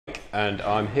and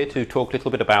I'm here to talk a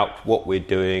little bit about what we're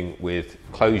doing with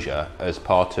Clojure as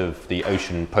part of the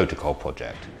Ocean Protocol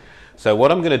project. So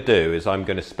what I'm going to do is I'm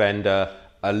going to spend a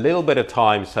little bit of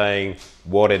time saying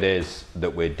what it is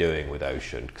that we're doing with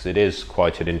Ocean, because it is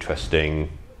quite an interesting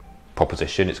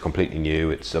proposition. It's completely new.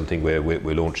 It's something we're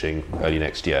launching early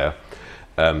next year.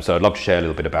 So I'd love to share a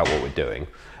little bit about what we're doing.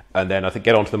 And then I think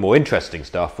get on to the more interesting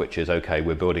stuff, which is, okay,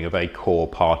 we're building a very core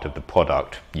part of the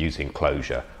product using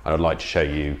Clojure. And I'd like to show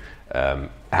you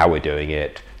how we're doing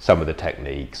it, some of the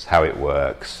techniques, how it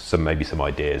works, maybe some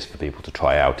ideas for people to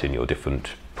try out in your different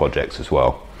projects as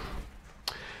well.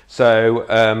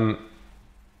 So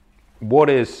what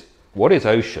is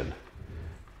Ocean?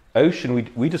 Ocean,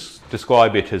 we just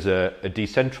describe it as a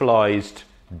decentralized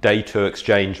data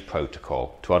exchange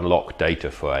protocol to unlock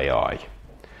data for AI.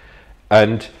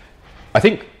 And I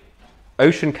think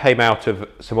Ocean came out of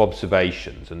some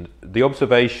observations, and the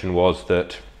observation was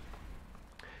that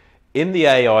in the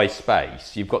AI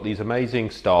space, you've got these amazing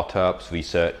startups,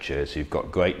 researchers who've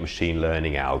got great machine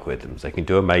learning algorithms. They can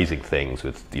do amazing things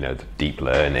with, the deep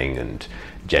learning and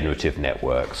generative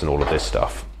networks and all of this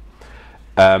stuff.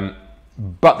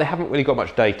 But they haven't really got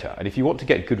much data. And if you want to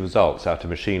get good results out of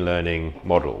machine learning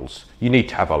models, you need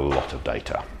to have a lot of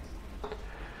data.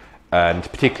 And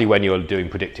particularly when you're doing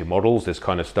predictive models, this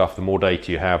kind of stuff, the more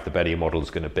data you have, the better your model is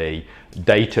going to be.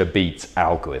 Data beats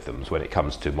algorithms when it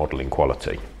comes to modeling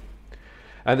quality.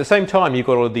 At the same time, you've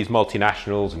got all of these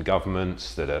multinationals and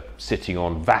governments that are sitting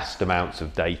on vast amounts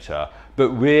of data, but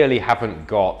really haven't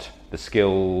got the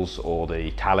skills or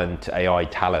the talent, AI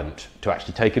talent, to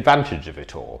actually take advantage of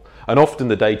it all. And often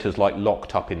the data is like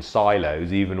locked up in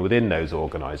silos, even within those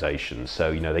organizations.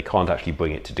 So, they can't actually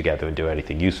bring it together and do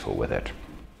anything useful with it.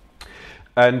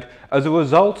 And as a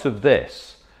result of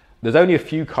this, there's only a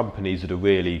few companies that are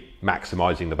really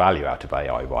maximizing the value out of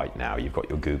AI right now. You've got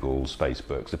your Googles,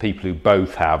 Facebooks, the people who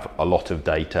both have a lot of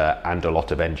data and a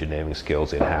lot of engineering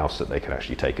skills in-house that they can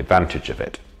actually take advantage of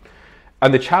it.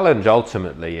 And the challenge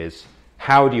ultimately is,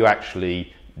 how do you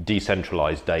actually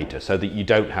decentralize data so that you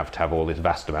don't have to have all this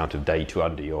vast amount of data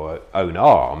under your own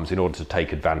arms in order to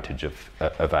take advantage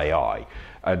of AI?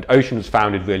 And Ocean was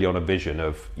founded really on a vision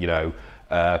of,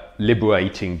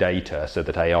 liberating data so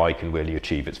that AI can really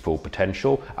achieve its full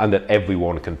potential and that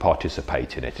everyone can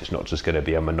participate in it. It's not just going to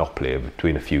be a monopoly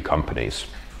between a few companies.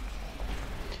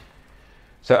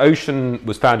 So Ocean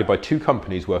was founded by two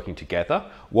companies working together.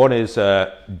 One is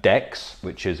Dex,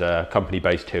 which is a company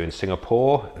based here in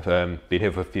Singapore, been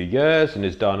here for a few years and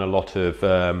has done a lot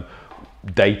of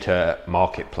data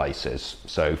marketplaces,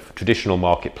 so traditional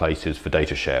marketplaces for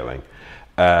data sharing.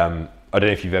 I don't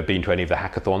know if you've ever been to any of the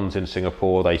hackathons in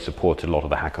Singapore. They supported a lot of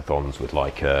the hackathons with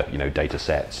data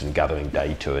sets and gathering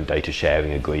data and data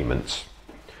sharing agreements.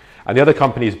 And the other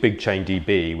company is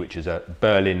BigChainDB, which is a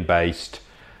Berlin-based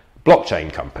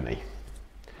blockchain company.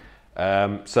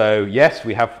 So yes,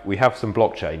 we have some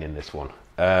blockchain in this one.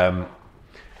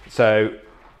 So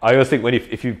I always think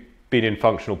if you've been in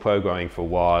functional programming for a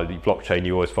while, the blockchain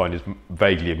you always find is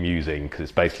vaguely amusing because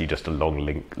it's basically just a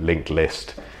long linked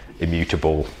list,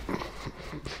 immutable.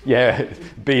 Yeah,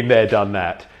 been there, done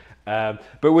that.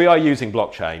 But we are using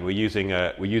blockchain. We're using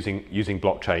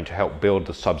blockchain to help build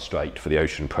the substrate for the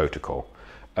Ocean protocol.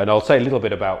 And I'll say a little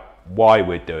bit about why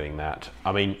we're doing that.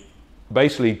 I mean,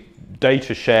 basically,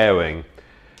 data sharing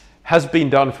has been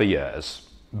done for years,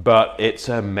 but it's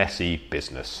a messy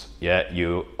business. Yeah,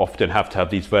 you often have to have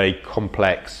these very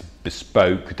complex,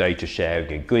 bespoke data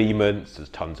sharing agreements. There's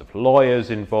tons of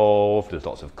lawyers involved. There's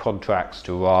lots of contracts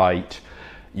to write.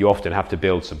 You often have to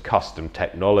build some custom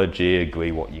technology,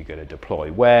 agree what you're going to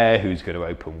deploy where, who's going to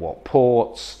open what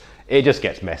ports. It just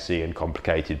gets messy and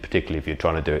complicated, particularly if you're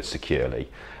trying to do it securely.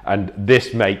 And this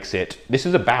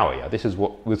is a barrier. This is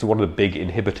one of the big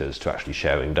inhibitors to actually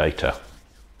sharing data.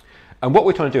 And what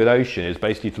we're trying to do with Ocean is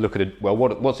basically to look at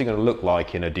what's it going to look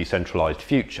like in a decentralized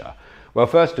future? Well,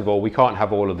 first of all, we can't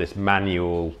have all of this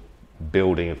manual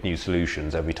building of new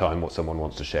solutions every time someone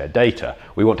wants to share data.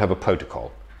 We want to have a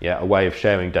protocol, a way of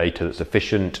sharing data that's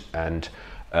efficient and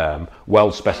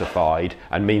well specified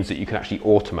and means that you can actually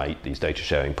automate these data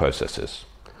sharing processes.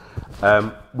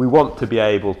 We want to be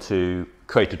able to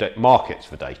create markets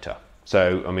for data.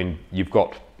 So, I mean,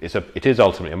 it is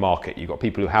ultimately a market. You've got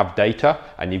people who have data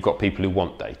and you've got people who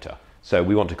want data. So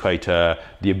we want to create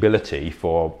the ability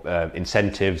for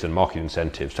incentives and market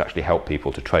incentives to actually help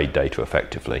people to trade data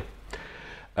effectively.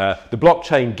 The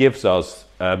blockchain gives us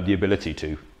the ability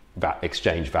to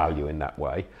exchange value in that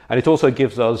way. And it also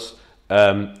gives us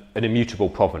an immutable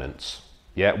provenance,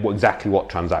 exactly what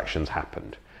transactions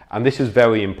happened. And this is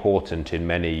very important in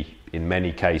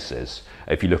many cases.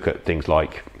 If you look at things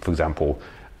like, for example,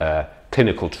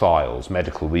 clinical trials,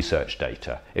 medical research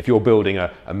data. If you're building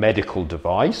a medical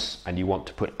device and you want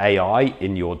to put AI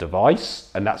in your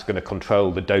device, and that's going to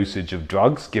control the dosage of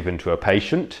drugs given to a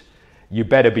patient, you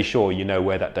better be sure you know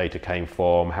where that data came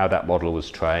from, how that model was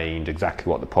trained, exactly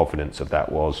what the provenance of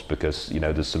that was, because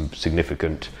there's some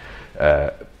significant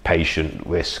patient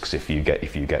risks if you get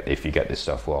this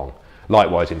stuff wrong.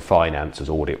 Likewise in finance, there's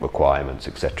audit requirements,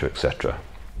 etc., etc.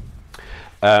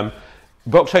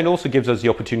 Blockchain also gives us the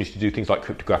opportunity to do things like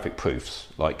cryptographic proofs,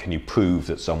 like can you prove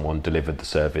that someone delivered the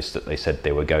service that they said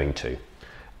they were going to?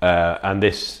 And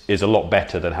this is a lot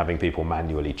better than having people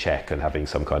manually check and having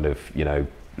some kind of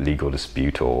legal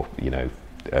dispute or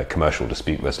commercial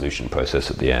dispute resolution process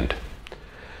at the end.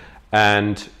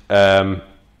 And the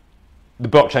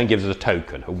blockchain gives us a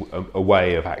token, a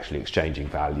way of actually exchanging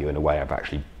value and a way of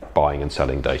actually buying and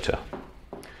selling data.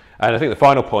 And I think the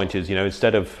final point is,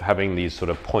 instead of having these sort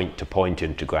of point-to-point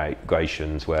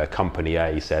integrations where company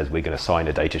A says we're going to sign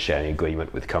a data sharing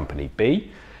agreement with company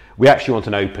B, we actually want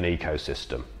an open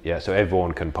ecosystem. Yeah, so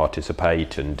everyone can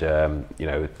participate and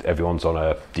everyone's on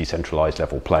a decentralized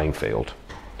level playing field.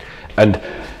 And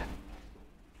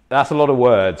that's a lot of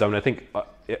words. I mean, I think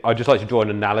I'd just like to draw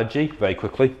an analogy very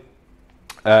quickly.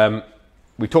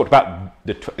 We talked about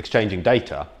the exchanging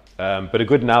data, but a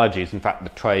good analogy is in fact the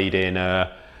trade in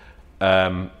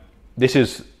this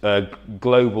is a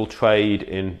global trade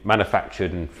in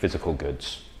manufactured and physical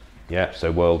goods. Yeah,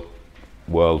 so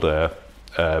world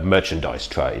merchandise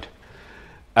trade.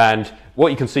 And what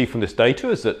you can see from this data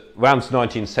is that around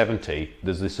 1970,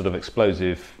 there's this sort of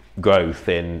explosive growth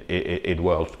in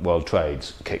world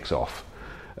trades kicks off.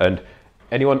 And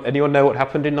anyone know what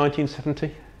happened in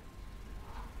 1970?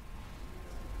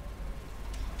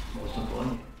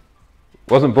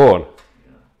 Wasn't born.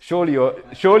 Surely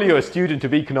you're a student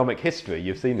of economic history.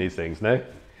 You've seen these things, no?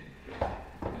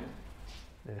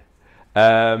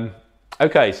 Yeah.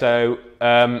 Okay, so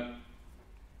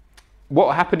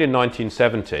what happened in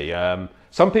 1970?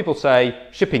 Some people say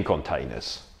shipping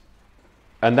containers,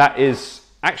 and that is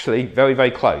actually very,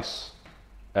 very close.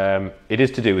 It is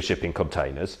to do with shipping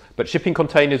containers, but shipping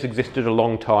containers existed a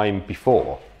long time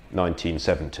before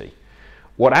 1970.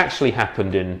 What actually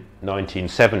happened in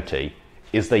 1970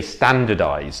 is they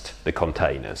standardized the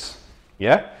containers.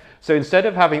 Yeah? So instead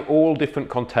of having all different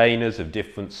containers of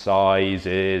different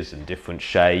sizes and different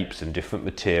shapes and different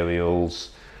materials,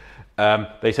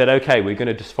 they said, okay, we're going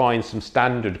to define some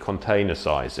standard container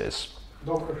sizes.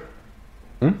 Docker.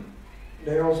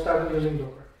 They all started using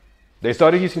Docker. They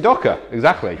started using Docker,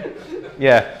 exactly.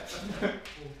 Yeah.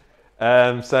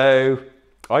 So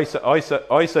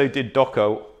ISO did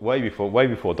Docker way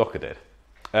before Docker did.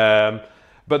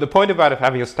 But the point about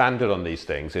having a standard on these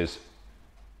things is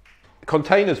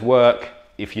containers work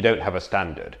if you don't have a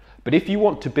standard. But if you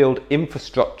want to build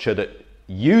infrastructure that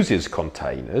uses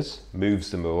containers, moves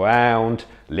them around,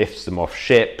 lifts them off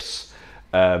ships,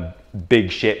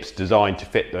 big ships designed to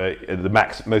fit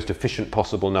the most efficient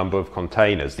possible number of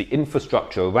containers, the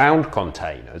infrastructure around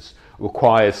containers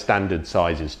requires standard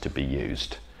sizes to be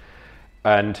used.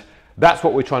 And that's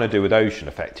what we're trying to do with Ocean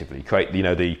effectively, create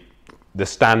the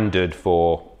standard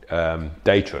for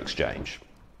data exchange.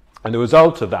 And the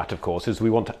result of that, of course, is we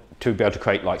want to be able to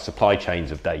create like supply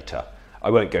chains of data. I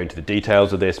won't go into the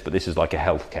details of this, but this is like a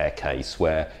healthcare case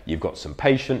where you've got some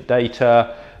patient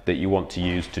data that you want to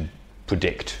use to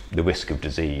predict the risk of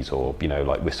disease or,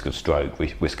 like risk of stroke,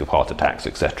 risk of heart attacks,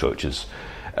 etc., which is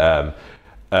an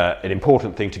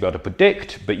important thing to be able to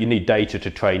predict, but you need data to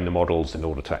train the models in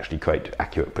order to actually create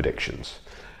accurate predictions.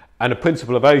 And the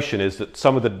principle of Ocean is that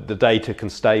some of the data can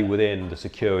stay within the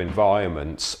secure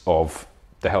environments of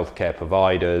the healthcare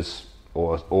providers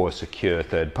or a secure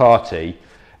third party,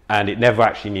 and it never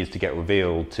actually needs to get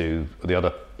revealed to the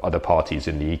other parties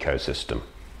in the ecosystem.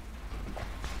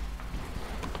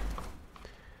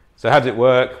 So how does it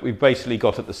work? We've basically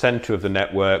got at the center of the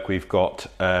network, we've got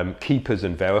keepers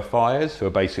and verifiers who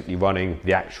are basically running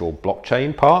the actual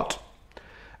blockchain part.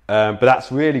 But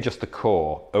that's really just the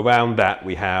core. Around that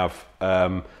we have,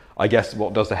 I guess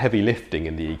what does the heavy lifting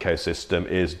in the ecosystem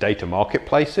is data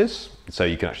marketplaces. So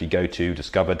you can actually go to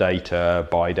discover data,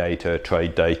 buy data,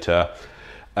 trade data,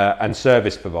 and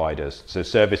service providers. So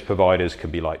service providers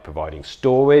can be like providing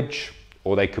storage,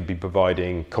 or they could be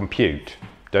providing compute.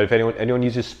 Don't know if anyone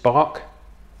uses Spark?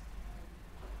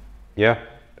 Yeah?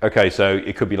 Okay, so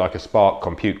it could be like a Spark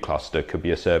compute cluster, could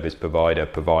be a service provider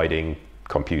providing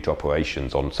compute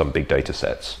operations on some big data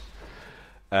sets.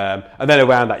 And then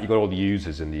around that, you've got all the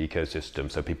users in the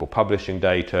ecosystem. So people publishing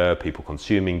data, people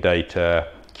consuming data,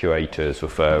 curators,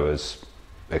 referrers,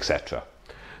 etc.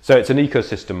 So it's an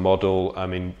ecosystem model. I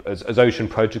mean, as Ocean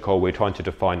Protocol, we're trying to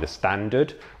define the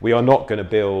standard. We are not going to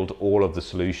build all of the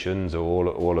solutions or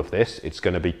all of this. It's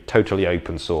going to be totally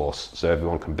open source, so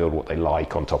everyone can build what they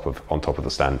like on top of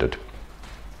the standard.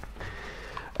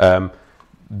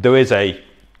 There is a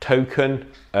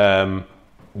token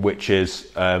which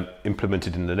is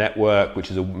implemented in the network, which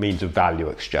is a means of value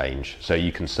exchange. So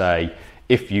you can say,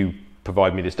 if you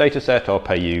provide me this data set, I'll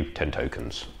pay you 10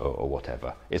 tokens or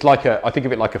whatever. It's like I think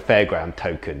of it like a fairground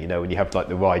token, you know, when you have like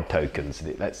the ride tokens, and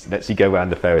it lets you go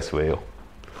around the Ferris wheel.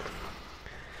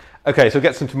 Okay, so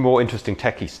get some more interesting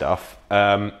techie stuff.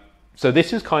 So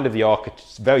this is kind of the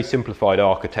very simplified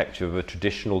architecture of a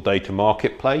traditional data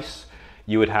marketplace.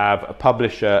 You would have a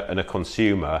publisher and a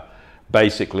consumer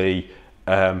basically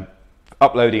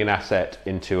uploading an asset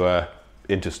into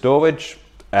storage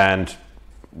and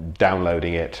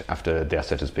downloading it after the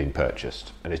asset has been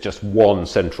purchased, and it's just one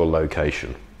central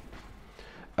location,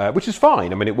 which is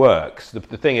fine. I mean, it works. The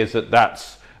thing is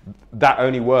that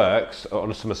only works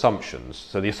on some assumptions.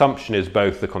 So the assumption is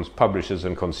both the publishers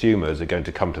and consumers are going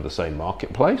to come to the same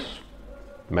marketplace,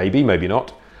 maybe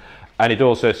not, and it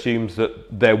also assumes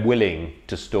that they're willing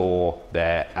to store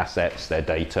their assets, their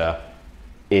data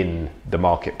in the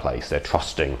marketplace. They're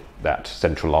trusting that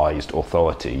centralized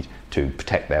authority to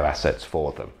protect their assets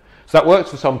for them. So that works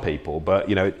for some people, but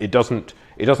you know, it doesn't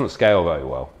scale very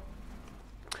well.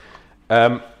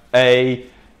 A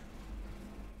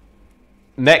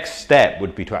next step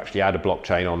would be to actually add a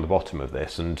blockchain on the bottom of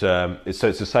this, and so it's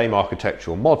the same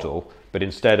architectural model, but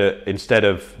instead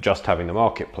of just having the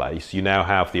marketplace, you now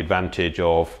have the advantage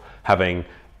of having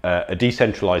a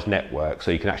decentralized network,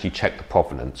 so you can actually check the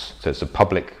provenance. So it's a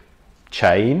public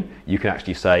chain. You can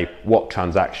actually say what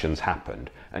transactions happened,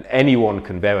 and anyone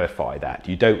can verify that.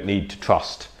 You don't need to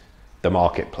trust the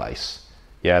marketplace.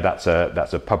 Yeah, that's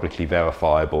a publicly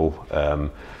verifiable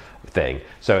thing.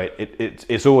 So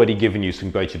it's already given you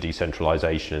some greater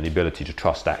decentralization and the ability to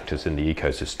trust actors in the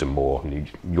ecosystem more. And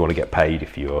you want to get paid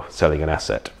if you're selling an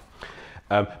asset.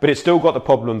 But it's still got the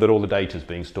problem that all the data is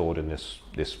being stored in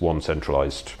this one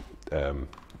centralized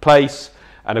place.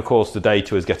 And of course, the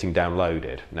data is getting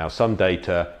downloaded. Now, some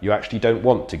data you actually don't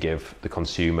want to give the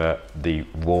consumer the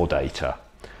raw data.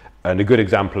 And a good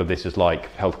example of this is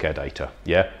like healthcare data,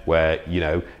 yeah, where, you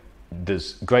know,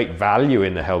 there's great value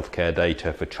in the healthcare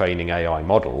data for training AI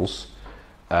models,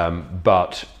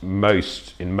 but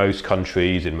in most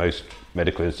countries, in most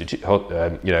medical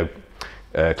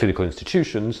clinical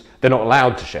institutions, they're not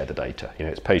allowed to share the data. You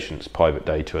know, it's patients' private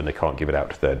data, and they can't give it out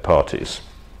to third parties.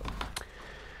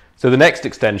 So the next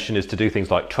extension is to do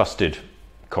things like trusted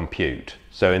compute.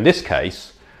 So in this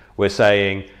case, we're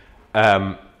saying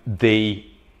the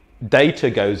data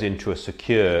goes into a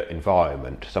secure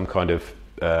environment, some kind of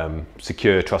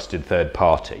secure, trusted third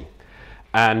party,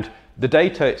 and the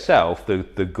data itself,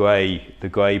 the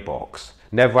grey box,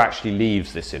 never actually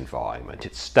leaves this environment.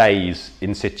 It stays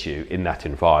in situ in that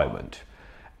environment.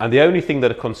 And the only thing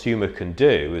that a consumer can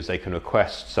do is they can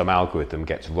request some algorithm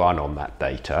gets run on that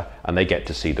data, and they get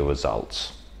to see the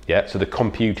results. Yeah, so the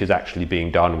compute is actually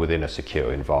being done within a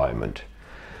secure environment.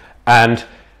 And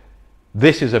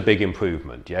this is a big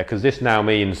improvement, yeah, because this now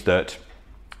means that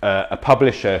a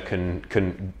publisher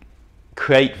can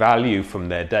create value from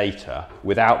their data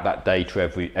without that data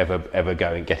ever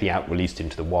getting released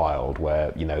into the wild,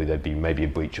 where, you know, there'd be maybe a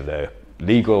breach of their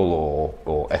legal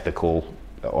or ethical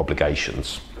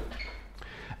obligations.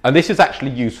 And this is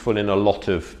actually useful in a lot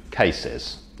of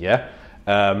cases. Yeah,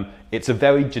 it's a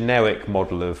very generic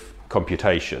model of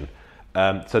computation.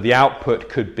 So the output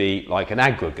could be like an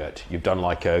aggregate. You've done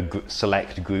like a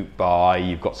select group by,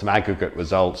 you've got some aggregate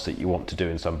results that you want to do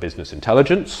in some business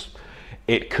intelligence.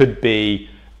 It could be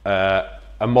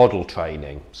a model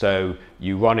training. So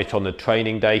you run it on the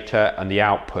training data, and the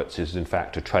outputs is in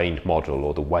fact a trained model,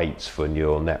 or the weights for a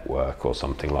neural network or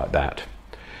something like that.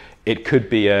 It could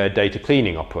be a data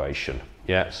cleaning operation.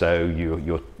 Yeah, so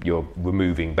you're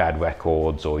removing bad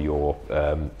records, or you're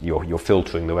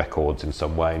filtering the records in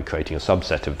some way and creating a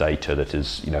subset of data that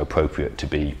is, you know, appropriate to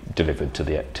be delivered to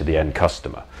the end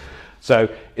customer. So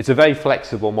it's a very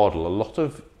flexible model. A lot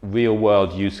of real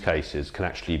world use cases can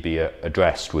actually be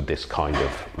addressed with this kind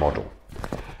of model.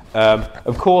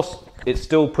 Of course, it's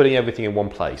still putting everything in one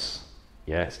place.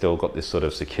 Yeah, it's still got this sort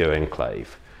of secure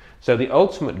enclave. So the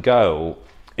ultimate goal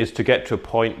is to get to a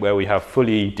point where we have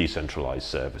fully decentralized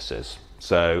services.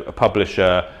 So a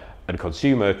publisher and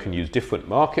consumer can use different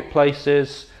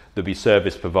marketplaces. There'll be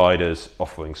service providers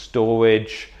offering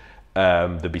storage.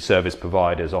 There'll be service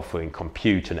providers offering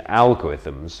compute and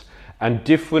algorithms. And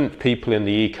different people in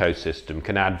the ecosystem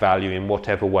can add value in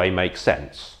whatever way makes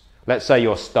sense. Let's say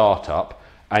you're a startup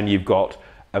and you've got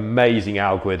amazing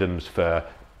algorithms for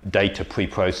data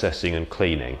pre-processing and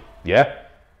cleaning. Yeah,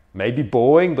 maybe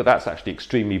boring, but that's actually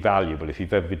extremely valuable. If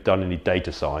you've ever done any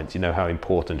data science, you know how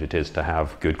important it is to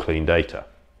have good, clean data.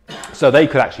 So they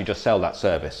could actually just sell that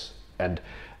service, and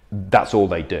that's all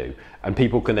they do. And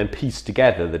people can then piece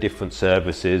together the different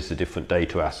services, the different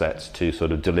data assets to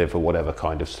sort of deliver whatever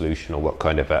kind of solution or what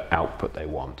kind of output they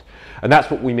want. And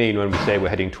that's what we mean when we say we're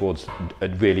heading towards a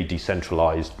really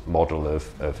decentralized model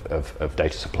of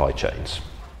data supply chains.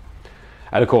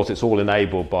 And of course, it's all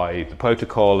enabled by the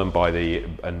protocol and by the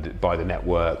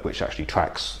network, which actually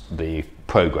tracks the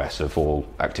progress of all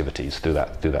activities through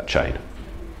that chain.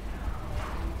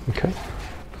 Okay.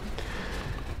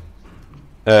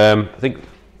 I think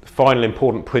the final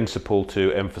important principle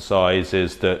to emphasize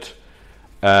is that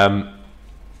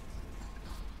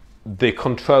the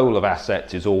control of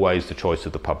assets is always the choice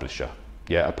of the publisher.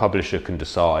 Yeah, a publisher can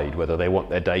decide whether they want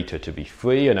their data to be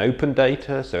free and open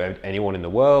data, so anyone in the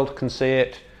world can see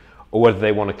it, or whether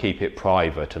they want to keep it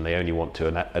private and they only want to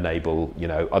enable,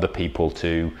 other people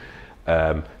to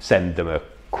send them a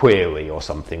query or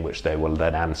something which they will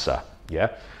then answer. Yeah.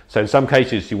 So in some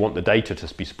cases you want the data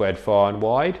to be spread far and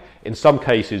wide. In some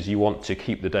cases you want to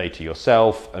keep the data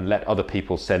yourself and let other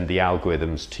people send the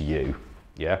algorithms to you.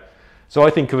 Yeah. So I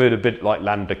think of it a bit like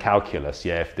lambda calculus.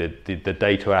 Yeah. If the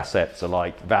data assets are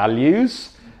like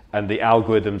values and the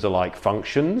algorithms are like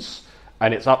functions,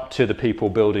 and it's up to the people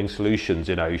building solutions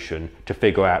in Ocean to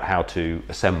figure out how to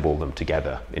assemble them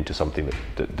together into something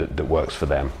that works for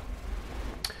them.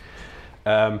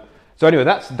 So anyway,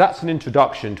 that's an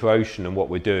introduction to Ocean and what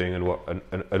we're doing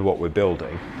and what we're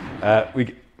building.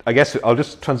 I guess I'll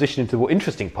just transition into the more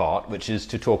interesting part, which is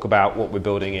to talk about what we're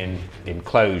building in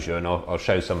Clojure, and I'll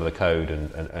show some of the code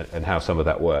and how some of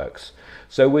that works.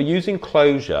 So we're using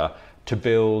Clojure to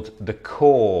build the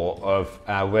core of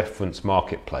our reference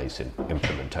marketplace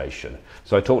implementation.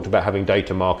 So I talked about having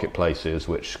data marketplaces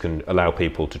which can allow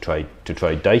people to trade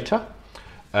data.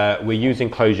 We're using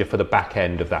Clojure for the back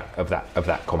end of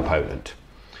that component,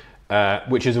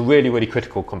 which is a really, really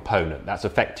critical component. That's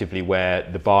effectively where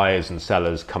the buyers and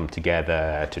sellers come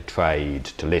together to trade,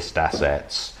 to list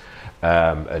assets,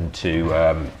 and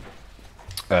to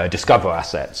discover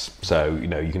assets. So you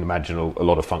can imagine a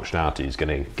lot of functionality is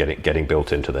getting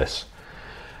built into this.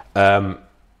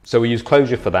 So we use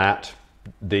Clojure for that.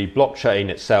 The blockchain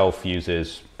itself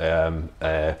uses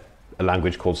a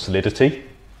language called Solidity,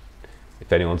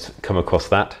 if anyone's come across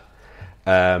that.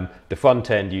 The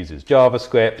front end uses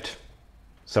JavaScript.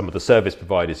 Some of the service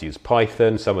providers use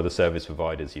Python. Some of the service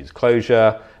providers use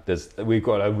Clojure. We've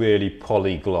got a really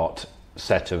polyglot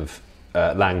set of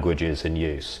languages in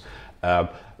use.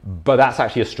 But that's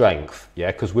actually a strength,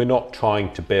 yeah, because we're not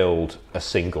trying to build a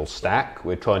single stack.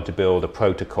 We're trying to build a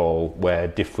protocol where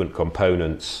different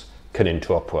components can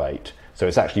interoperate. So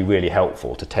it's actually really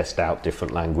helpful to test out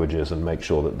different languages and make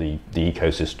sure that the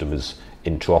ecosystem is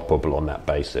interoperable on that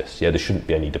basis. Yeah, there shouldn't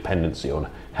be any dependency on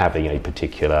having a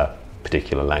particular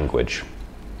language.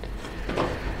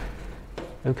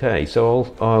 Okay,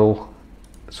 so I'll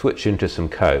switch into some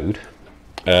code.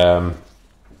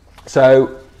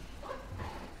 So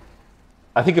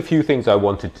I think a few things I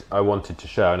wanted to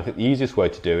show, and I think the easiest way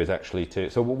to do is actually to.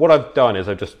 So what I've done is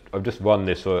I've just run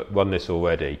this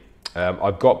already.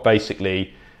 I've got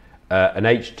basically an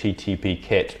HTTP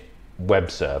kit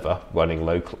web server running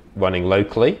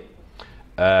locally,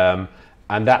 and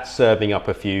that's serving up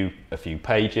a few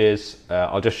pages.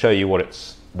 I'll just show you what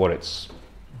it's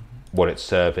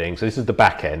serving. So this is the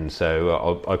back end.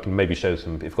 So I can maybe show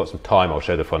some. If I've got some time, I'll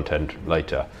show the front end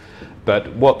later.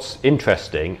 But what's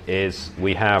interesting is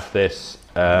we have this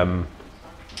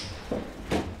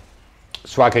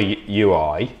Swagger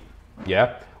UI,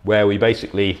 yeah, where we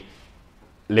basically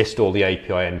list all the API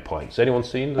endpoints. Anyone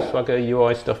seen the Swagger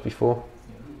UI stuff before?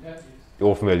 Yeah. You're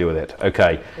all familiar with it?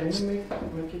 Okay. Can you make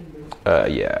it bigger?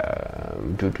 Yeah.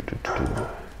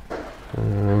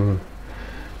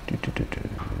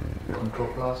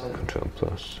 Control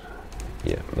plus.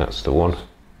 Yeah, that's the one.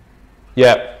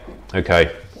 Yeah.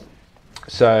 Okay.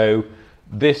 So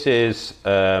this is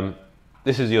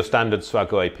your standard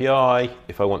Swagger API.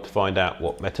 If I want to find out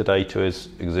what metadata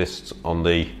exists on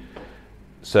the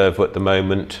server at the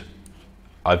moment,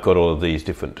 I've got all of these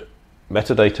different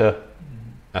metadata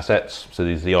assets. So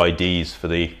these are the IDs for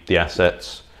the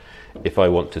assets. If I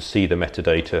want to see the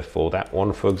metadata for that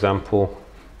one, for example,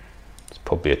 it's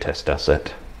probably a test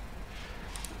asset.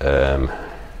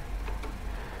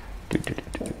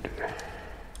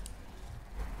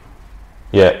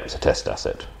 Yeah, it's a test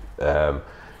asset.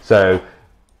 So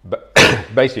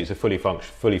basically, it's a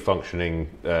fully functioning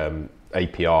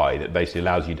API that basically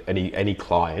allows you any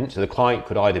client. So the client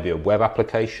could either be a web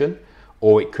application,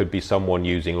 or it could be someone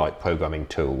using like programming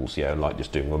tools, yeah, and like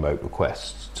just doing remote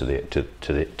requests to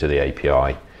the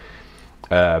API.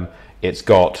 It's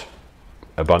got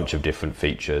a bunch of different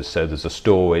features. So there's a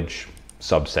storage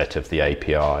subset of the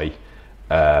API.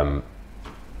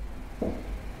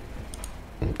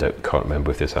 Can't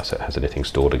remember if this asset has anything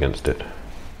stored against it.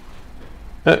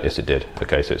 Yes, it did.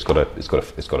 Okay, so it's got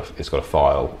a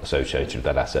file associated with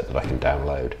that asset that I can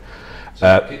download.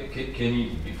 So can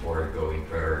you, before going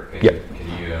further, can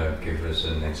you give us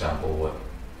an example what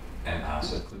an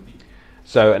asset could be?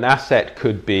 So an asset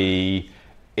could be,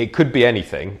 it could be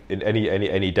anything, in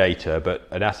any data, but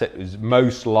an asset is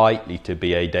most likely to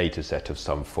be a data set of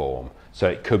some form. So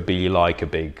it could be like a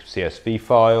big CSV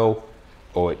file,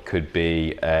 or it could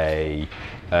be a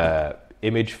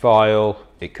image file.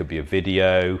 It could be a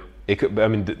video. It could. I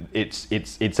mean, it's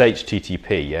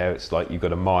HTTP. Yeah, it's like you've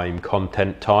got a MIME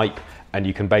content type, and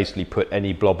you can basically put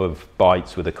any blob of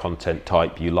bytes with a content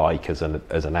type you like as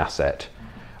an asset.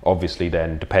 Obviously,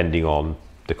 then depending on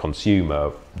the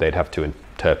consumer, they'd have to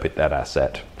interpret that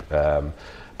asset.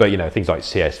 But you know, things like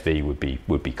CSV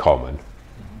would be common.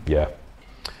 Yeah.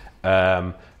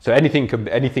 So anything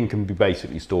can be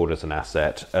basically stored as an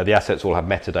asset. The assets all have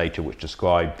metadata which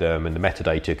describe them, and the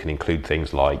metadata can include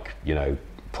things like, you know,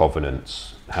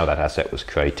 provenance, how that asset was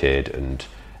created, and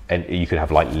you can have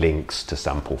like links to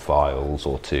sample files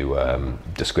or to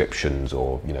descriptions,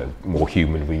 or, you know, more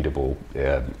human readable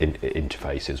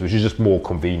interfaces, which is just more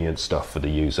convenient stuff for the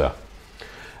user.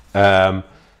 But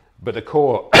the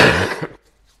core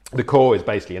the core is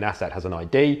basically an asset has an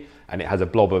ID, and it has a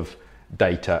blob of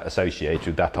data associated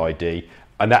with that ID,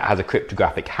 and that has a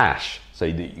cryptographic hash, so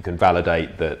that you can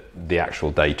validate that the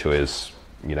actual data is,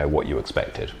 you know, what you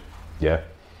expected. Yeah,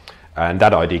 and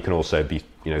that ID can also be,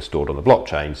 you know, stored on the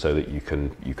blockchain, so that you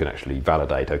can actually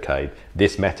validate, okay,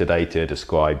 this metadata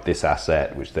described this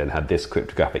asset, which then had this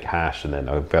cryptographic hash, and then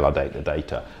I validate the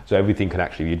data. So everything can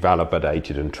actually be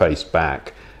validated and traced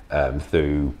back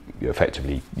through,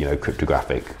 effectively, you know,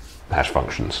 cryptographic hash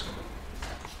functions.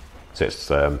 So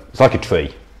it's like a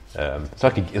tree. It's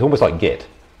almost like Git.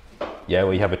 Yeah,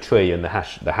 where you have a tree, and the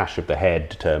hash of the head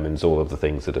determines all of the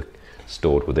things that are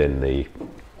stored within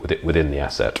the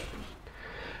asset.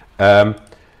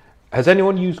 Has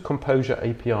anyone used Clojure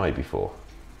API before?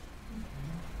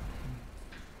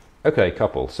 Okay,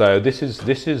 couple. So this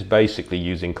is basically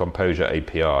using Clojure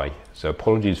API. So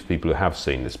apologies for people who have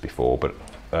seen this before, but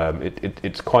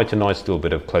it's quite a nice little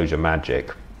bit of Clojure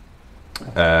magic.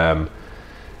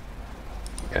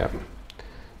 Yeah.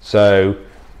 So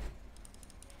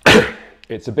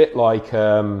it's a bit like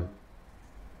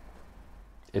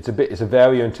it's a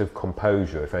variant of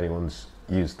Composure, if anyone's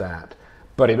used that,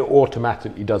 but it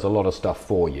automatically does a lot of stuff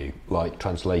for you, like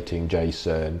translating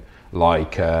JSON,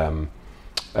 like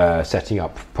setting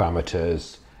up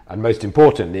parameters, and most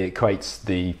importantly, it creates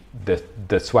the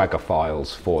Swagger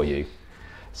files for you.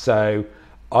 So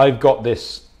I've got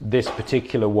this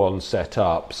particular one set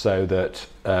up so that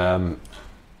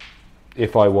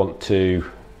if I want to,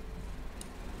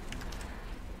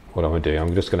 what am I doing?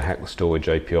 I'm just going to hack the storage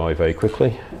API very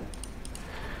quickly.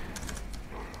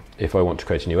 If I want to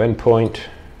create a new endpoint,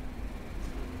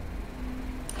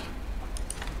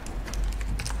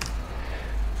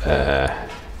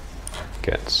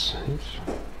 gets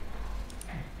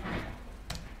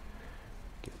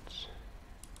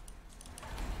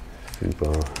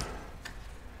foobar.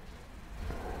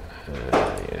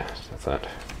 Yes, that's that.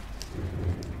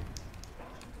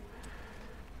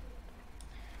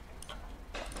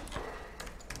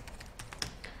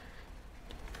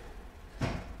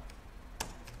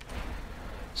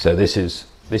 So this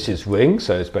is Ring.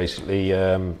 So it's basically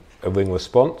a Ring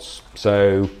response.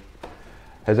 So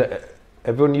has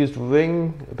everyone used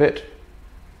Ring a bit?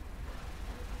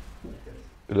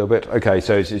 A little bit. Okay.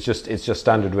 So it's just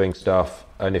standard Ring stuff.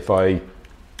 And if I,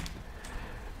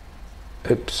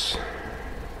 oops,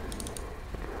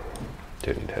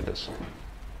 don't need headers.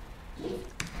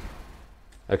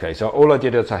 Okay. So all I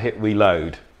did is I hit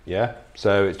reload. Yeah.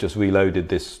 So it's just reloaded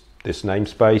this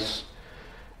namespace.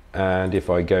 And if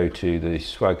I go to the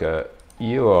Swagger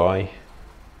UI,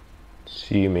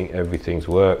 assuming everything's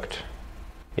worked,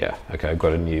 yeah, okay, I've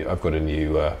got a new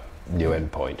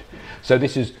endpoint. So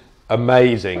this is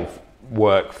amazing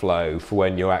workflow for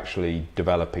when you're actually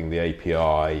developing the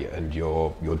API and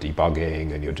you're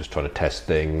debugging and you're just trying to test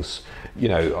things. You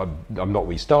know, I'm not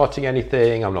restarting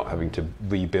anything. I'm not having to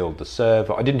rebuild the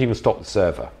server. I didn't even stop the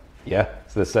server. Yeah,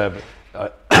 so the server,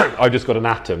 I just got an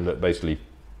atom that basically,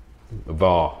 a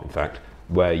var, in fact,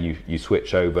 where you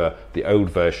switch over the old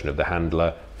version of the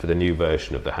handler for the new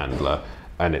version of the handler,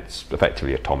 and it's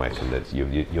effectively atomic, and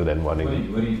you're then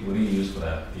running. What do you use for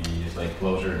that? Do you use like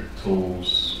Clojure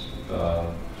tools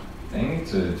thing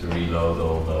to reload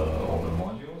all the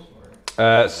modules?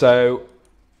 Or? So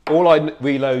all I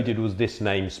reloaded was this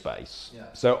namespace. Yeah.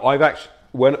 So I've actually,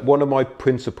 one of my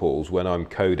principles when I'm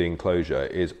coding Clojure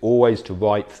is always to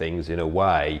write things in a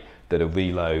way that a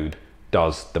reload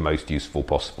does the most useful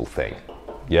possible thing.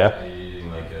 Yeah? Are you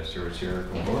using like a server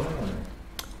component? Or?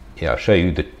 Yeah, I'll show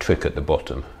you the trick at the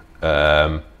bottom.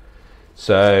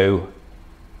 So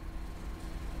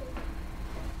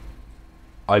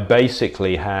I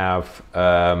basically have,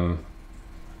 so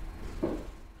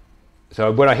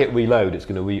when I hit reload, it's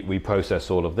going to reprocess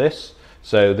all of this.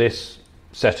 So this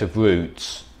set of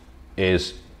roots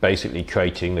is basically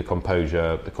creating the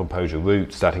Composer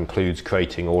roots. That includes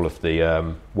creating all of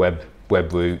the web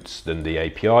roots, then the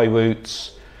API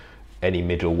roots, any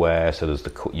middleware. So there's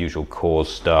the usual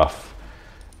cause stuff,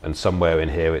 and somewhere in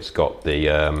here it's got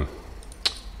the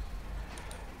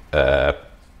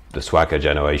Swagger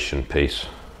generation piece.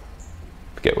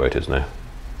 Forget where it is now.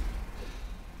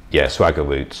 Yeah, Swagger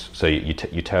roots. So you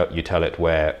tell it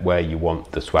where you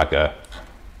want the Swagger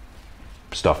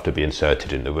stuff to be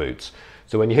inserted in the roots.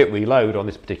 So when you hit reload on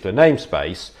this particular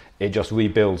namespace, it just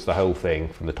rebuilds the whole thing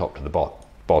from the top to the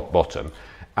bottom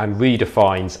and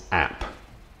redefines app.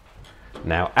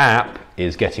 Now app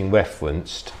is getting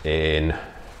referenced in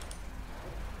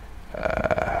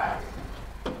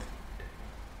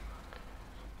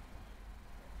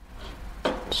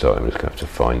sorry, I'm just going to have to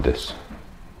find this.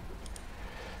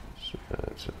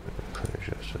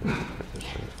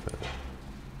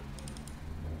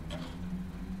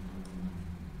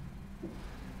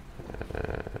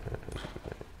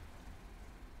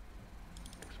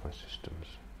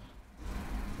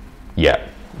 Yeah,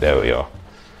 there we are.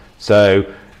 So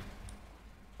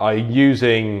I'm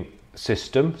using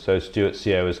system, so Stuart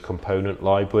Sierra's component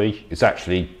library. It's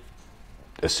actually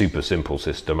a super simple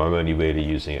system. I'm only really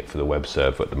using it for the web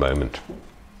server at the moment.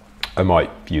 I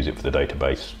might use it for the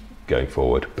database going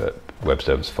forward, but web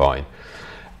server's fine.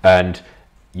 And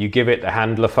you give it the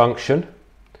handler function.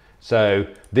 So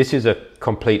this is a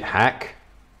complete hack.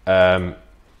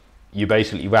 You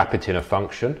basically wrap it in a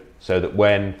function so that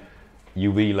when you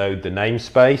reload the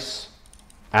namespace,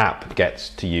 app gets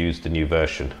to use the new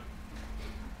version.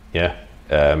 Yeah,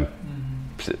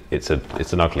 it's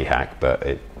an ugly hack, but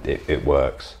it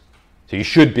works. So you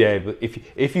should be able,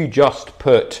 if you just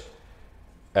put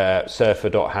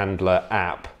surfer.handler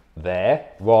app there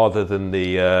rather than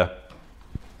the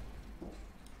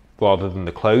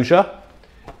Clojure,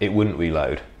 it wouldn't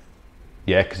reload.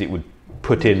 Yeah, because it would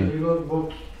put in. Reload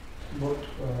both modules,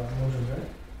 right?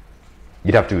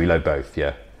 You'd have to reload both,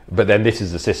 yeah. But then this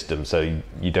is the system, so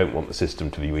you don't want the system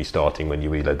to be restarting when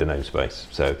you reload the namespace.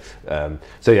 So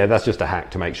yeah, that's just a hack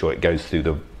to make sure it goes through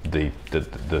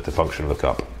the function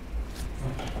lookup.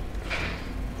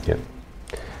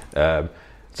 Yeah.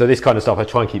 So this kind of stuff I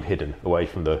try and keep hidden away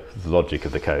from the logic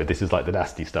of the code. This is like the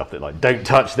nasty stuff that like, don't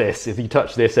touch this. If you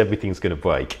touch this, everything's going to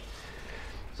break.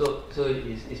 So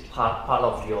it's part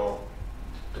of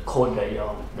the code that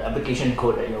the application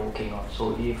code that you're working on.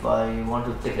 So if I want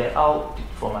to take that out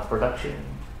for my production,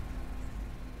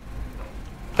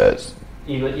 if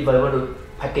I want to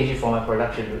package it for my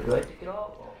production, do I take it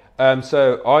out?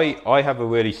 So I have a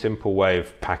really simple way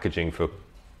of packaging for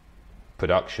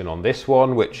production on this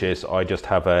one, which is I just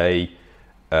have a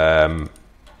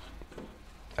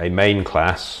main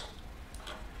class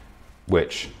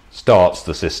which starts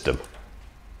the system.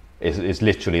 It's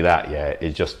literally that, yeah.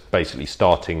 It's just basically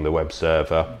starting the web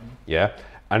server, yeah.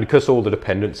 And because all the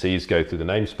dependencies go through the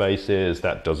namespaces,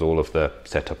 that does all of the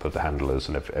setup of the handlers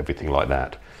and everything like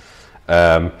that.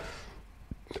 And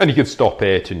you can stop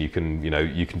it, and you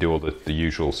can do all the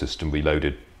usual system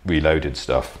reloaded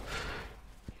stuff.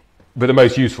 But the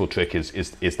most useful trick is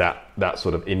that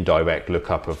sort of indirect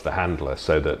lookup of the handler,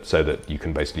 so that you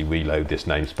can basically reload this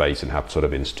namespace and have sort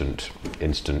of instant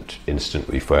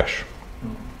refresh.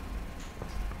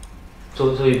 So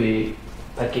it will be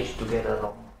packaged together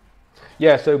along.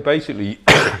 Yeah, so basically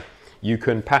you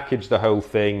can package the whole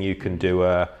thing. You can do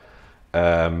a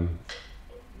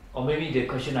or maybe the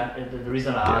question, the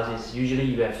reason I ask is usually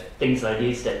you have things like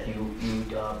this that you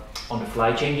on the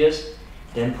fly changes,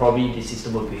 then probably the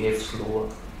system will behave slower.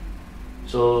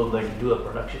 So when you do a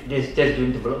production, just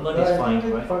doing development is fine,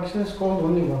 right? Function is called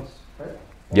only once, right?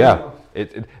 Yeah,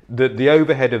 the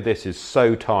overhead of this is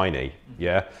so tiny.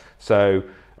 Yeah, so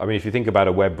I mean, if you think about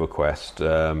a web request,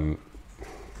 if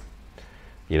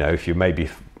you're maybe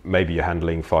maybe you're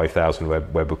handling 5,000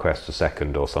 web requests a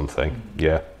second or something.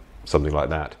 Yeah, something like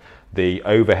that. The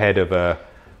overhead of a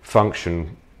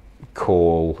function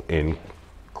call in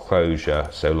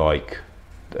Clojure, so like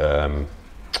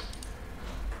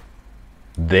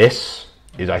this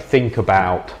is, I think,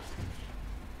 about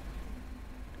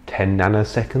 10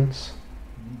 nanoseconds.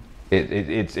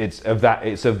 It's of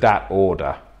that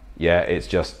order. Yeah, it's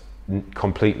just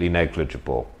completely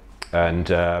negligible. And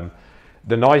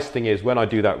the nice thing is, when I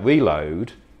do that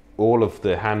reload, all of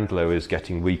the handler is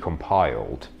getting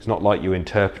recompiled. It's not like you're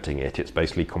interpreting it; it's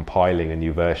basically compiling a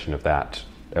new version of that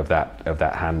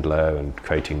handler and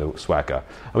creating the swagger.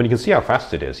 I mean, you can see how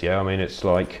fast it is. Yeah, I mean, it's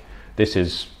like this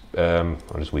is. I'll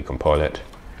just recompile it.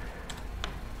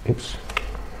 Oops.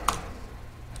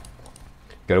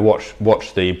 Go to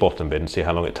watch the bottom bit and see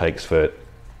how long it takes for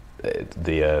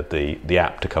the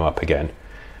app to come up again.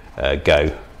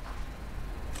 Go.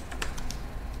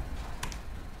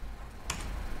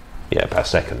 Yeah, about a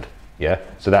second. Yeah,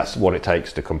 so that's what it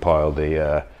takes to compile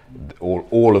the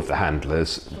all of the handlers.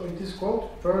 So it is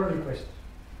called per request.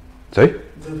 Sorry?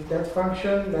 That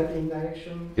function, that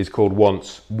indirection is called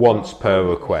once per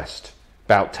request.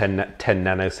 About 10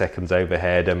 nanoseconds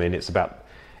overhead. I mean, it's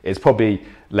probably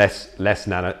less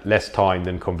time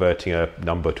than converting a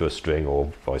number to a string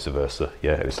or vice versa.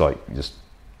 Yeah, it's like just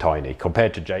tiny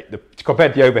compared to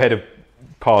the overhead of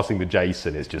parsing the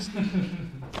JSON. It's just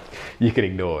you can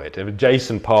ignore it.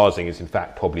 JSON parsing is in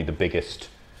fact probably the biggest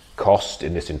cost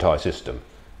in this entire system.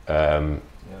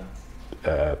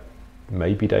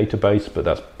 Maybe database, but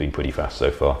that's been pretty fast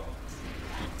so far.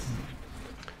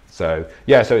 So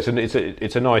yeah, so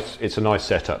it's a nice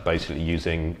setup, basically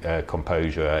using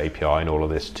Composer API and all of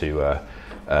this to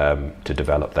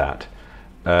develop that.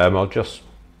 I'll just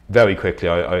very quickly.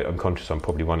 I'm conscious I'm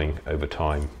probably running over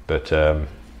time, but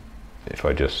if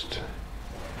I just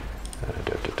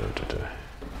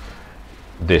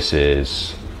this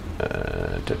is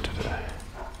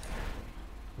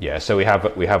yeah. So we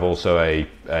have also a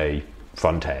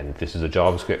front end. This is a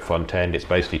JavaScript front end. It's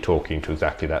basically talking to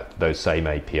exactly those same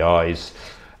APIs.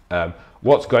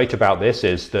 What's great about this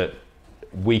is that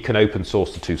we can open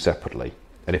source the two separately.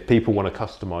 And if people want to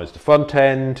customize the front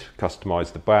end,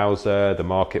 customize the browser, the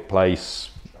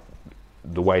marketplace,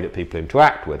 the way that people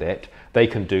interact with it, they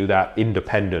can do that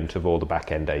independent of all the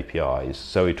back-end APIs.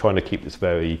 So we're trying to keep this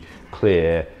very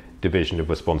clear division of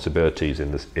responsibilities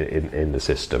in the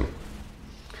system.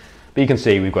 But you can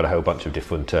see we've got a whole bunch of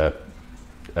different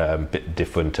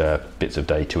bits of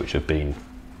data which have been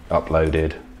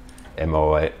uploaded,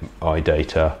 MRI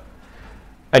data,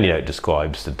 and it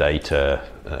describes the data.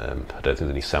 I don't think there's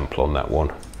any sample on that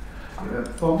one.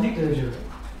 Public ledger.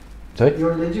 Sorry?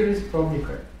 Your ledger is public,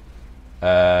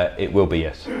 right? It will be,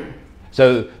 yes.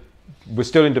 So we're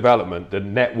still in development. The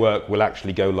network will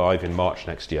actually go live in March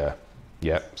next year.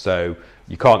 Yeah. So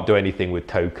you can't do anything with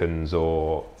tokens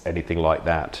or anything like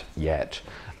that yet.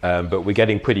 But we're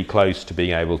getting pretty close to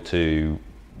being able to,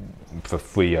 for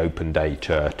free open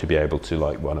data, to be able to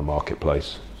run a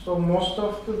marketplace. So most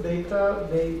of the data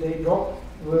they drop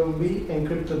will be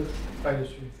encrypted, I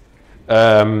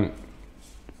assume.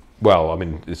 Well, I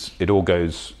mean, it all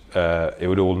goes. It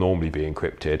would all normally be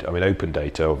encrypted. I mean, open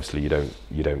data, obviously,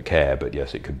 you don't care, but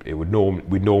yes, we'd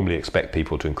normally expect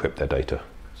people to encrypt their data.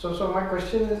 So my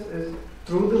question is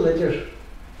through the ledger.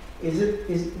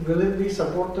 Will it be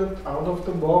supported out of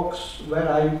the box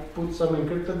where I put some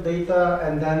encrypted data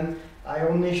and then I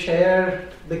only share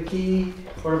the key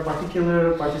for a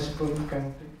particular participant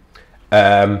kind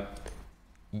of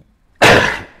thing?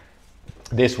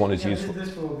 This one is useful.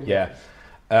 This will be. Yeah.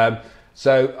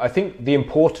 So I think the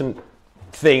important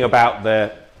thing about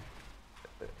the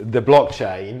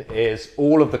blockchain is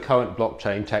all of the current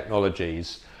blockchain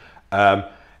technologies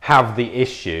have the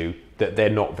issue that they're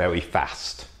not very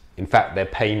fast. In fact, they're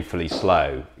painfully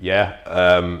slow.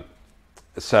 Yeah.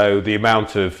 So the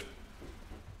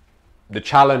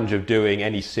challenge of doing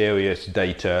any serious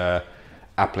data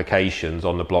applications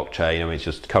on the blockchain, I mean, it's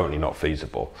just currently not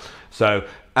feasible. So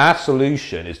our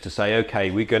solution is to say,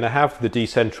 okay, we're going to have the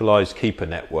decentralized keeper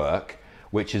network,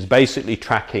 which is basically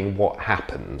tracking what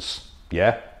happens.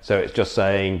 Yeah. So it's just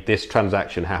saying this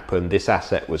transaction happened, this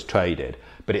asset was traded,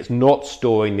 but it's not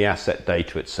storing the asset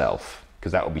data itself,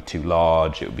 because that would be too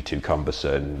large, it would be too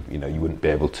cumbersome. You wouldn't be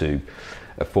able to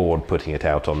afford putting it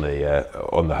out on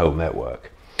the whole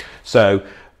network. So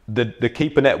the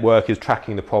keeper network is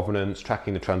tracking the provenance,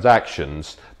 tracking the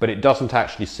transactions, but it doesn't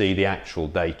actually see the actual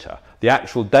data. The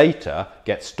actual data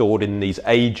gets stored in these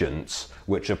agents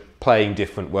which are playing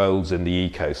different roles in the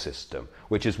ecosystem,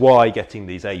 which is why getting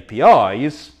these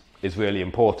APIs is really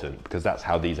important because that's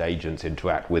how these agents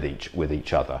interact with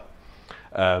each other.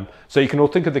 So you can all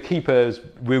think of the keeper as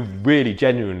we're really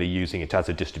genuinely using it as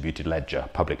a distributed ledger,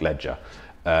 public ledger.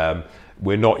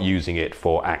 We're not using it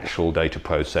for actual data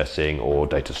processing or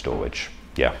data storage.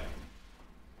 Yeah.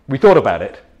 We thought about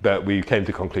it, but we came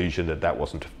to the conclusion that that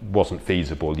wasn't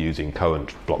feasible using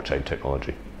current blockchain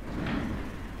technology.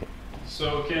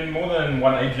 So can more than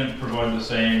one agent provide the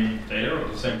same data or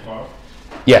the same file?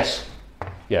 Yes,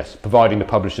 providing the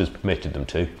publishers permitted them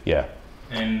to, yeah.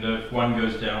 And if one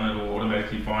goes down, it'll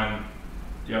automatically find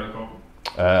the other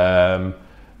copy?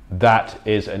 That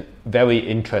is a very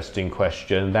interesting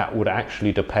question. That would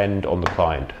actually depend on the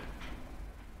client.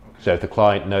 Okay. So if the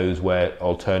client knows where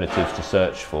alternatives to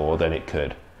search for, then it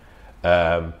could.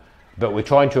 But we're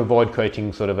trying to avoid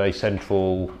creating sort of a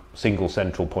single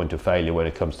central point of failure when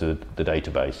it comes to the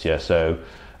database. Yeah, so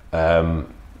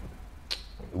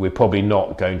we're probably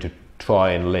not going to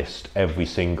try and list every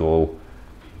single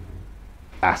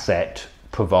asset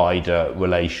provider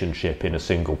relationship in a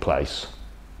single place.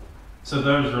 So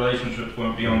those relationships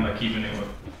won't be on the keeper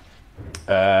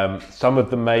network? Some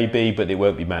of them may be, but it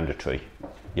won't be mandatory.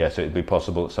 Yes, it would be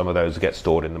possible that some of those get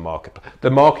stored in the marketplace. The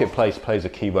marketplace plays a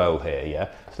key role here, yeah?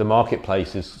 So the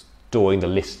marketplace is storing the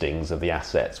listings of the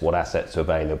assets, what assets are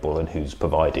available and who's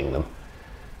providing them.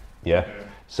 Yeah? Okay.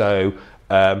 So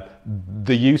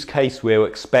the use case we're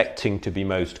expecting to be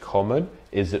most common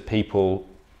is that people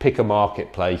pick a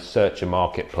marketplace, search a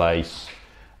marketplace.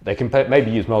 They can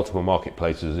maybe use multiple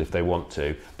marketplaces if they want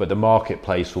to, but the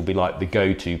marketplace will be like the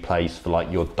go-to place for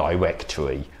like your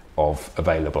directory of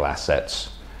available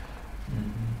assets.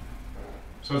 Mm-hmm.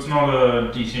 So it's not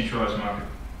a decentralized market?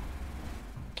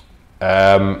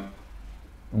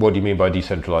 What do you mean by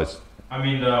decentralized? I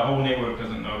mean the whole network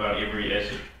doesn't know about every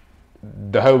asset.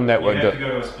 The whole network... You have to go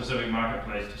to a specific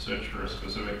marketplace to search for a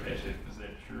specific asset. Is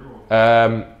that true?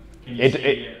 Or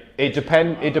It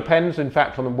depends, in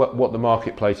fact, on what the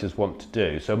marketplaces want to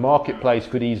do. So marketplace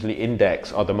could easily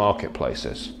index other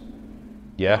marketplaces.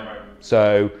 Yeah. Right.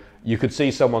 So you could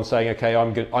see someone saying, okay,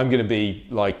 I'm going to be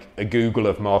like a Google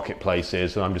of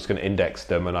marketplaces, and I'm just going to index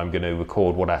them, and I'm going to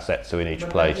record what assets are in each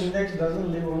place. That index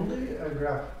doesn't live on the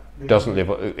graph. It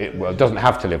doesn't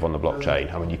have to live on the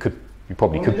blockchain. I mean, you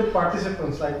probably only could. The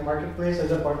participants, like marketplace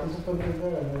as a participant is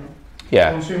there, and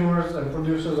yeah. Consumers and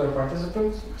producers are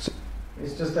participants.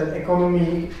 It's just an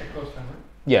economy across time.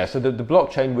 Yeah, so the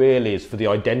blockchain really is for the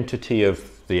identity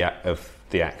of the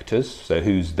actors. So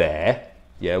who's there?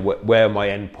 Yeah, where are my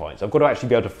endpoints? I've got to actually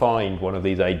be able to find one of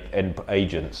these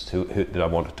agents that I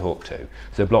want to talk to.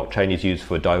 So blockchain is used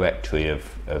for a directory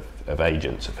of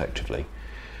agents, effectively,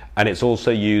 and it's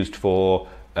also used for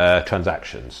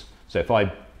transactions. So if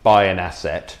I buy an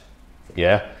asset,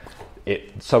 yeah,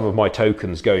 some of my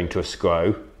tokens go into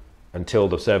escrow until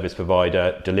the service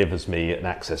provider delivers me an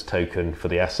access token for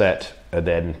the asset, and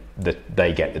then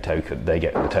they get the token. They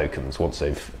get the tokens once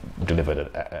they've delivered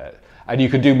it. And you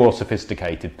can do more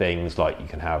sophisticated things, like you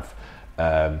can have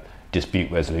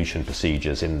dispute resolution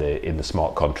procedures in the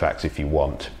smart contracts if you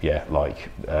want. Yeah,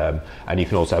 and you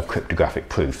can also have cryptographic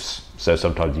proofs. So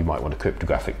sometimes you might want a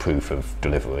cryptographic proof of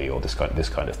delivery or this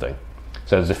kind of thing.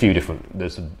 So there's a few different.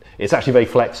 It's actually very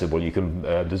flexible. You can.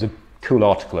 There's a cool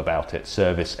article about it,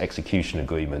 service execution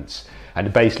agreements,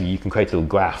 and basically you can create a little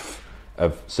graph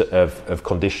of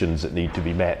conditions that need to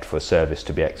be met for a service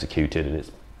to be executed, and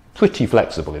it's pretty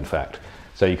flexible, in fact.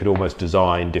 So you could almost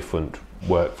design different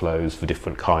workflows for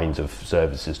different kinds of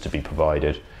services to be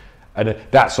provided, and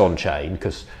that's on chain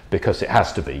because it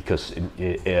has to be, because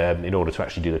in order to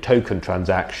actually do the token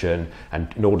transaction,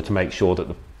 and in order to make sure that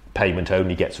the payment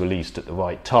only gets released at the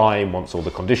right time once all the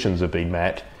conditions have been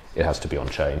met, it has to be on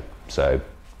chain. So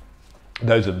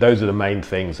those are the main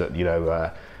things that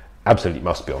absolutely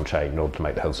must be on chain in order to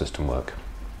make the whole system work.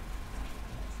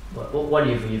 But what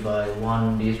if I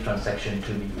want this transaction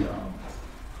to be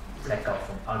blacked out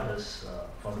from others,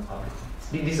 from the public?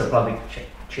 This is a public chain,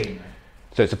 right?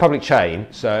 So it's a public chain.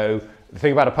 So the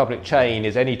thing about a public chain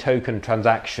is any token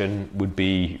transaction would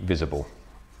be visible.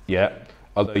 Yeah.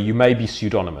 Although you may be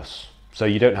pseudonymous, so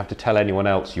you don't have to tell anyone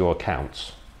else your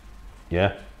accounts.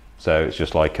 Yeah. So it's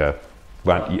just like a.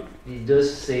 You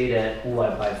just say that who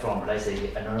I buy from. Let's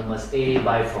say anonymous A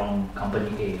buy from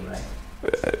company A, right?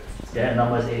 Then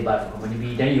anonymous A buy from company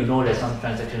B. Then you know there's some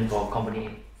transaction for company.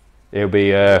 It'll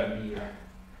be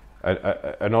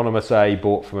anonymous A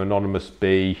bought from anonymous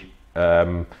B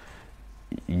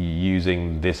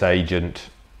using this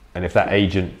agent, and if that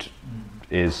agent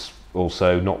is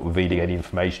also not revealing any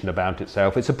information about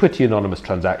itself, it's a pretty anonymous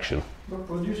transaction. But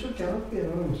producer cannot be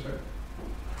anonymous, right?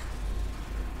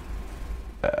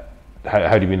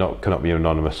 How do we cannot be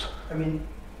anonymous? I mean,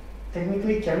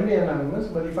 technically it can be anonymous,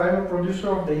 but if I'm a producer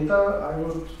of data, I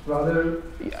would rather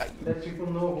let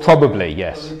people know. Probably,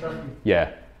 yes.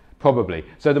 Yeah, probably.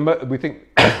 So we think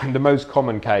the most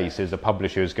common case is a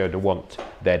publisher is going to want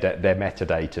their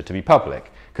metadata to be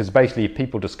public, because basically if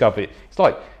people discover it, it's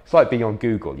like being on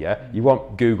Google. Yeah, you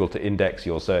want Google to index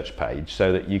your search page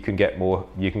so that you can get more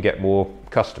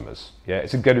customers. Yeah,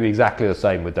 it's going to be exactly the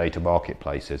same with data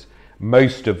marketplaces.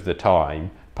 Most of the time,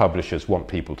 publishers want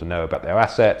people to know about their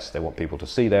assets, they want people to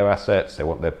see their assets, they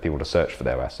want people to search for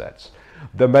their assets.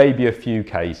 There may be a few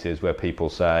cases where people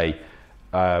say,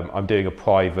 I'm doing a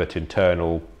private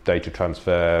internal data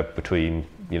transfer between,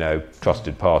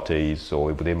 trusted parties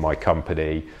or within my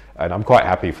company, and I'm quite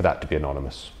happy for that to be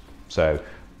anonymous. So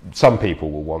some people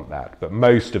will want that, but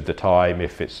most of the time,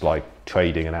 if it's like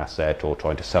trading an asset or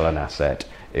trying to sell an asset,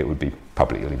 it would be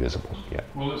publicly visible. Yeah.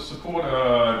 Will it support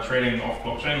trading off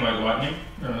blockchain like Lightning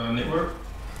network?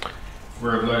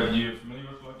 Are you familiar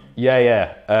with Lightning?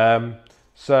 Yeah.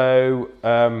 So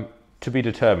to be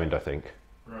determined, I think.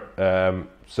 Right.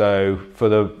 So for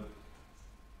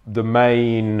the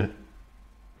main,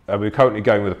 we're currently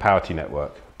going with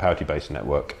a Parity-based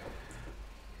network.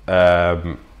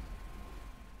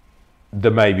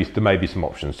 There may be some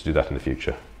options to do that in the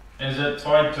future. And is it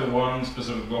tied to one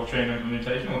specific blockchain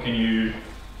implementation, or can you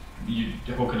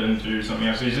hook it into something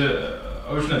else? So is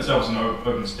Ocean itself is an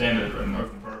open standard or an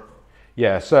open protocol?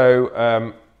 Yeah,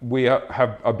 so we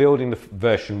are building the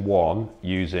version 1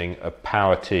 using a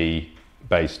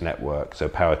Parity-based network, so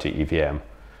Parity EVM.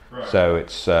 Right. So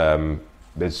it's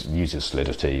uses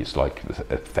Solidity. It's like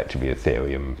effectively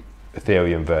Ethereum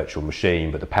virtual machine,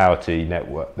 but the Parity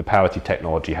network, the Parity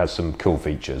technology has some cool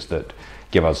features that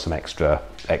give us some extra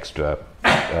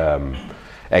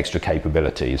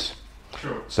capabilities.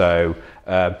 Sure. So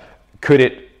could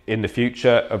it in the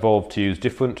future evolve to use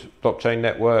different blockchain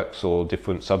networks or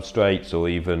different substrates or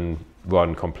even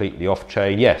run completely off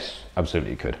chain? Yes,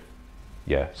 absolutely could.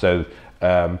 Yeah. So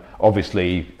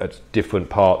obviously different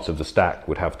parts of the stack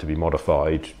would have to be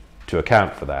modified to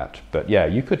account for that. But yeah,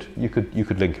 you could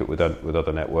link it with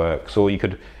other networks, or you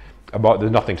could.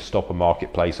 There's nothing to stop a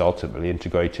marketplace ultimately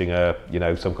integrating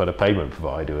some kind of payment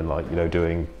provider and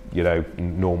doing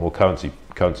normal currency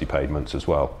payments as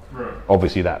well. Right.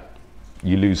 Obviously that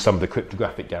you lose some of the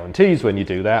cryptographic guarantees when you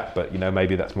do that, but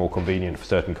maybe that's more convenient for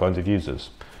certain kinds of users.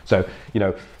 So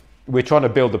we're trying to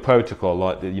build the protocol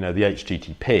like the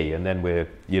HTTP, and then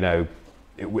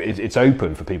it's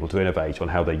open for people to innovate on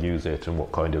how they use it and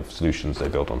what kind of solutions they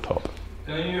build on top.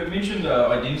 And you mentioned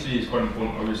identity is quite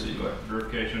important, obviously, like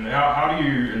verification. How do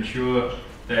you ensure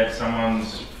that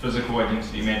someone's physical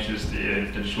identity matches their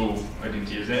digital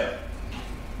identity? Is that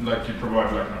like to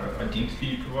provide like an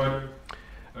identity provider?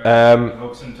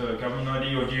 Hooks into a government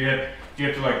ID, or do you have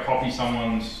to like copy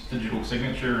someone's digital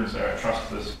signature and say I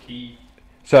trust this key?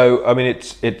 So I mean, I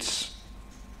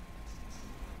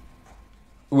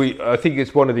think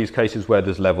it's one of these cases where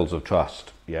there's levels of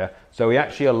trust. Yeah. So we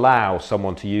actually allow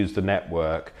someone to use the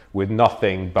network with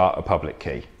nothing but a public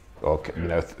key, or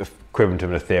equivalent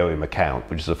of an Ethereum account,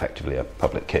 which is effectively a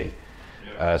public key.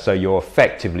 Yeah. So you're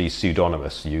effectively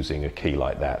pseudonymous using a key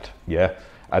like that. Yeah.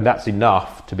 And that's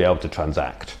enough to be able to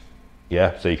transact.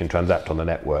 Yeah. So you can transact on the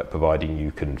network, providing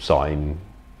you can sign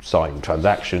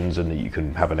transactions and that you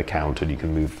can have an account and you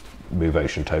can move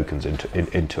Ocean tokens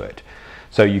into it.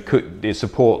 So it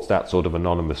supports that sort of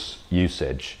anonymous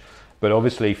usage. But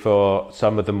obviously for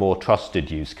some of the more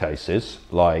trusted use cases,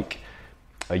 like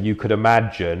you could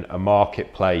imagine a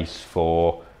marketplace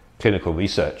for clinical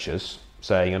researchers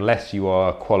saying, unless you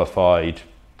are a qualified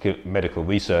medical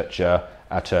researcher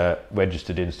at a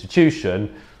registered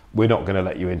institution, we're not going to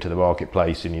let you into the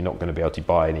marketplace, and you're not going to be able to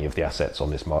buy any of the assets on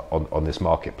this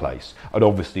marketplace. And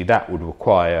obviously that would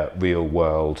require real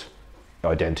world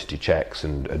identity checks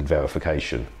and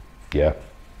verification. Yeah.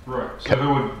 Right. So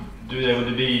who would do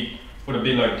that? Would it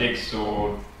be like Dex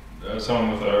or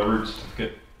someone with a root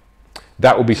certificate?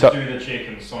 That would be do the check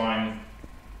and sign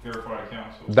verified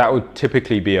accounts. That would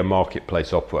typically be a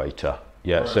marketplace operator.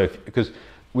 Yeah. Right. So because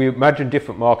we imagine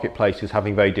different marketplaces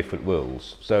having very different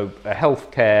rules. So a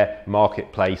healthcare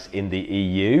marketplace in the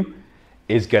EU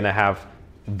is going to have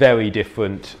very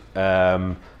different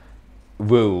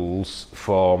rules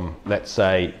from, let's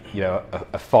say,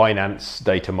 a finance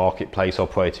data marketplace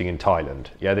operating in Thailand.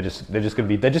 Yeah, they're just going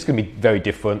to be very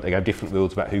different. They have different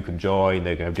rules about who can join.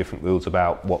 They're going to have different rules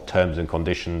about what terms and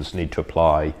conditions need to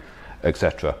apply,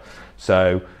 etc.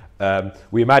 So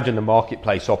we imagine the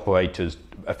marketplace operators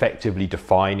effectively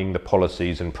defining the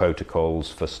policies and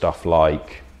protocols for stuff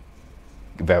like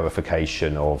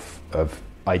verification of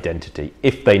identity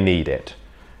if they need it.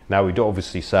 Now, we'd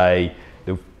obviously say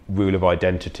the rule of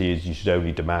identity is you should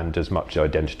only demand as much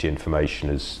identity information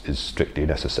as is strictly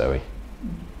necessary.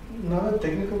 Not a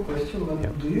technical question, but Yeah.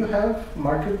 do you have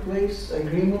marketplace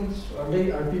agreements?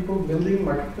 Are people building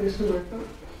marketplaces right now?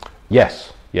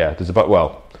 Yes, yeah. There's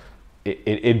about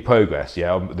in progress.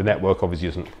 Yeah, the network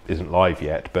obviously isn't live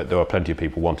yet, but there are plenty of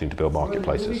people wanting to build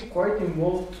marketplaces. Well, it will be quite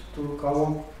involved to come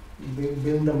up,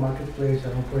 build a marketplace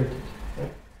and operate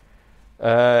it.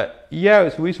 Yeah,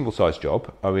 it's a reasonable sized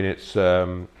job. I mean, it's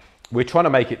we're trying to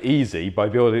make it easy by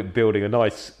building a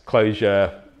nice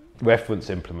Clojure reference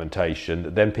implementation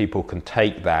that then people can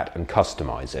take that and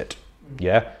customize it.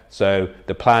 Yeah. So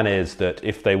the plan is that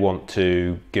if they want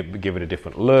to give it a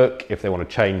different look, if they want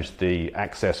to change the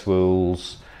access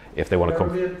rules, if they want to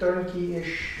be a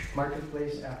turnkey-ish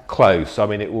marketplace app. Close. I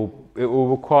mean, it will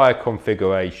require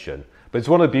configuration, but it's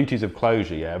one of the beauties of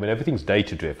Clojure. Yeah. I mean, everything's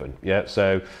data driven. Yeah.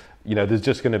 So there's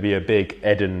just going to be a big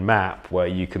Eden map where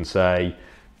you can say,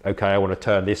 okay, I want to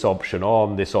turn this option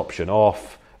on, this option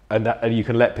off. And you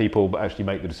can let people actually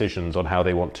make the decisions on how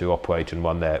they want to operate and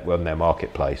run their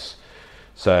marketplace.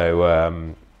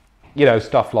 So,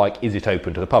 stuff like, is it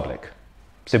open to the public?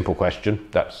 Simple question.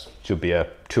 That should be a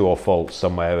true or false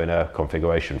somewhere in a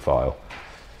configuration file.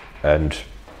 And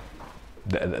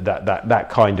that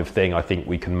kind of thing, I think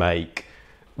we can make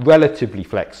relatively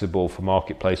flexible for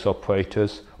marketplace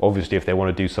operators. Obviously, if they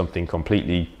want to do something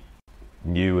completely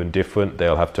new and different,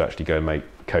 they'll have to actually go and make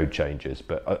code changes,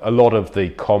 but a lot of the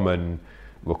common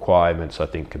requirements I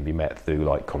think can be met through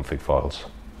like config files.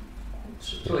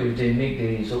 So if they make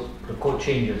the code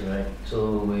changes, right?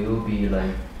 So we will be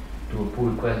like do a pull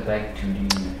request back to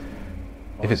the.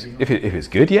 If it's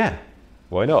good, yeah,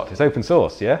 why not? It's open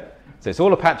source, yeah. So it's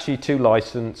all Apache 2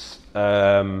 license.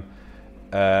 So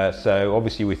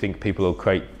obviously we think people will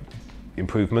create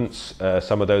improvements.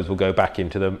 Some of those will go back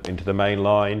into the main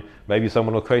line. Maybe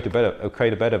someone will create a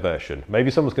better version.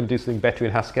 Maybe someone's going to do something better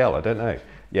in Haskell. I don't know.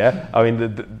 Yeah, I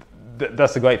mean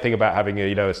that's the great thing about having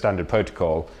a standard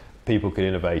protocol. People can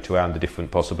innovate around the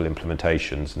different possible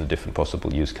implementations and the different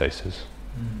possible use cases.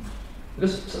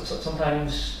 Because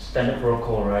sometimes standard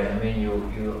protocol, right? I mean,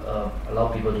 you allow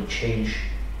people to change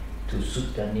to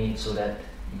suit their needs so that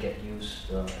you get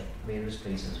used at various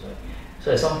places, right?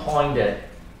 So at some point that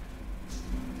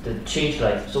the change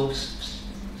like so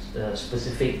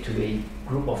specific to a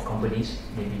group of companies,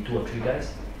 maybe 2 or 3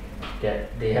 guys,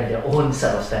 that they have their own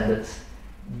set of standards.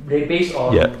 They based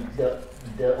on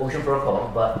the Ocean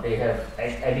protocol, but they have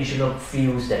additional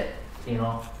fields that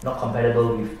not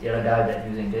compatible with the other guy that's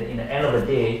using it. In the end of the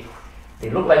day, they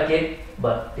look like it,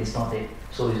 but it's not it.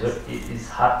 So it's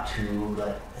hard to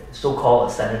like so-called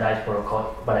a standardized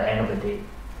protocol by the end of the day.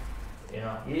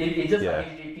 It's just like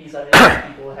HTTP.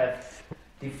 Suddenly people have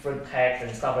different tags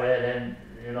and stuff like that. Then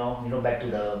back to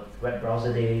the web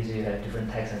browser days, you have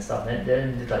different tags and stuff.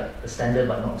 Then it's like a standard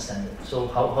but not a standard. So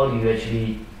how do you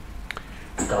actually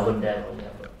govern that?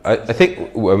 I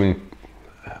think. I mean,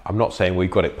 I'm not saying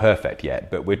we've got it perfect yet,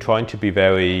 but we're trying to be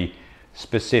very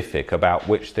specific about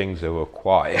which things are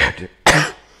required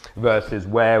versus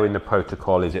where in the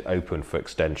protocol is it open for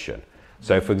extension.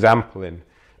 So, for example, in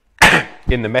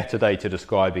the metadata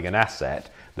describing an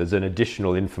asset, there's an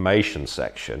additional information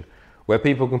section where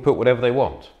people can put whatever they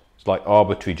want. It's like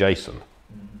arbitrary JSON.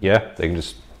 Yeah, they can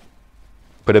just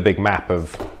put a big map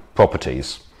of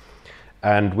properties,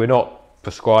 and we're not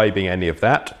prescribing any of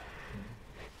that.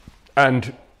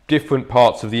 And different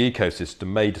parts of the ecosystem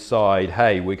may decide,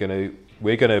 hey, we're going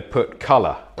to put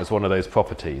color as one of those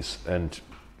properties, and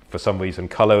for some reason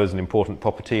color is an important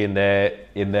property in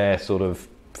their sort of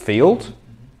field.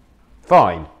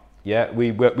 Fine. Yeah,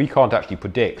 we can't actually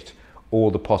predict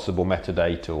all the possible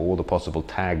metadata or all the possible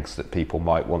tags that people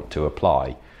might want to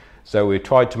apply. So we've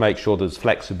tried to make sure there's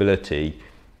flexibility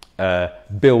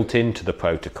built into the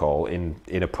protocol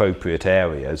in appropriate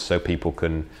areas so people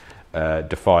can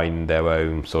define their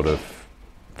own sort of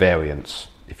variants,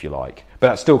 if you like. But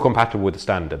that's still compatible with the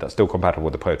standard, that's still compatible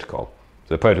with the protocol.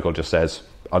 So the protocol just says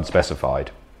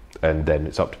unspecified, and then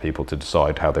it's up to people to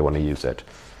decide how they want to use it.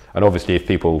 And obviously if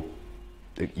people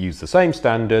use the same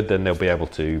standard, then they'll be able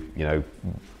to,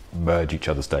 merge each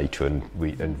other's data and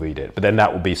read it. But then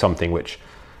that will be something which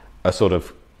a sort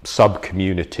of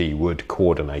sub-community would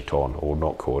coordinate on or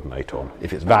not coordinate on.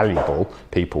 If it's valuable,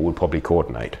 people would probably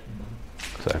coordinate.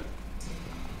 So.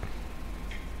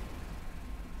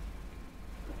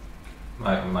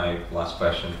 My last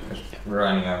question, because we're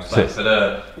running out of time.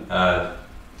 But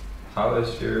how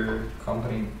is your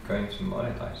company going to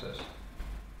monetize this?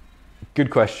 Good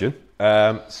question.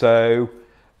 So,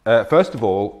 first of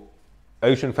all,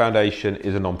 Ocean Foundation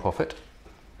is a non-profit.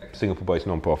 Singapore-based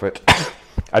non-profit,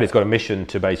 and it's got a mission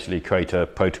to basically create a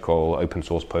protocol, open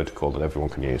source protocol that everyone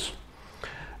can use.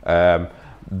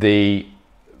 The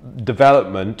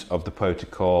development of the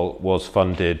protocol was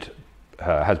funded,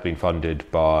 has been funded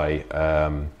by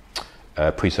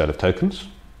pre-sale of tokens.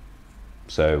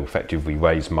 So effectively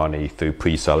raise money through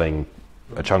pre-selling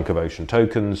a chunk of Ocean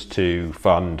tokens to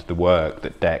fund the work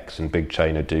that Dex and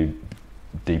BigChain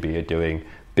DB are doing,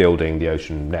 building the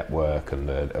Ocean network and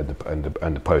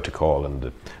the protocol and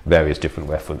the various different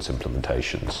reference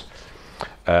implementations.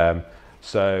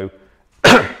 So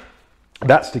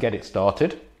that's to get it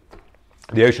started.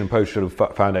 The Ocean Protocol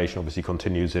Foundation obviously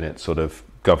continues in its sort of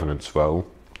governance role.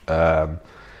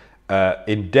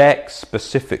 In Dex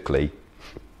specifically,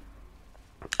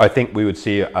 I think we would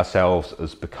see ourselves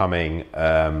as becoming,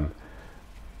 I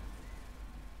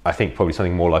think probably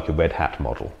something more like a Red Hat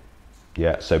model.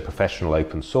 Yeah, so professional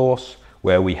open source,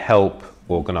 where we help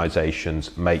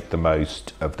organizations make the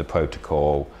most of the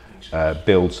protocol,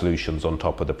 build solutions on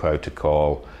top of the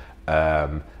protocol,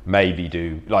 maybe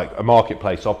do like a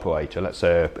marketplace operator. Let's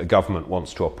say a government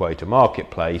wants to operate a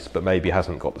marketplace, but maybe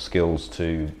hasn't got the skills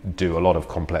to do a lot of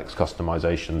complex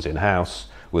customizations in-house.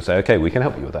 We'll say, okay, we can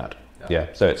help you with that.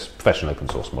 Yeah, so it's professional open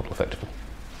source model effectively.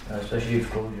 Especially with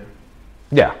Clojure.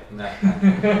 Yeah. Nice.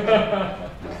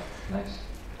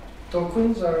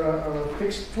 Tokens are a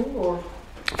fixed pool or?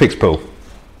 Fixed pool.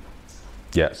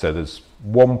 Yeah, so there's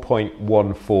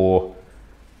 1.14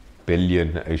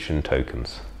 billion Ocean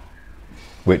tokens,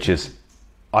 which is,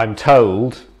 I'm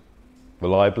told,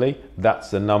 reliably,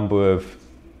 that's the number of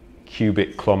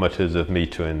cubic kilometers of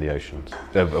meter in the oceans,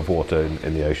 of water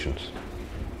in the oceans.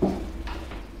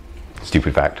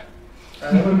 Stupid fact. I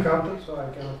haven't counted, so I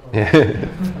cannot. Yeah.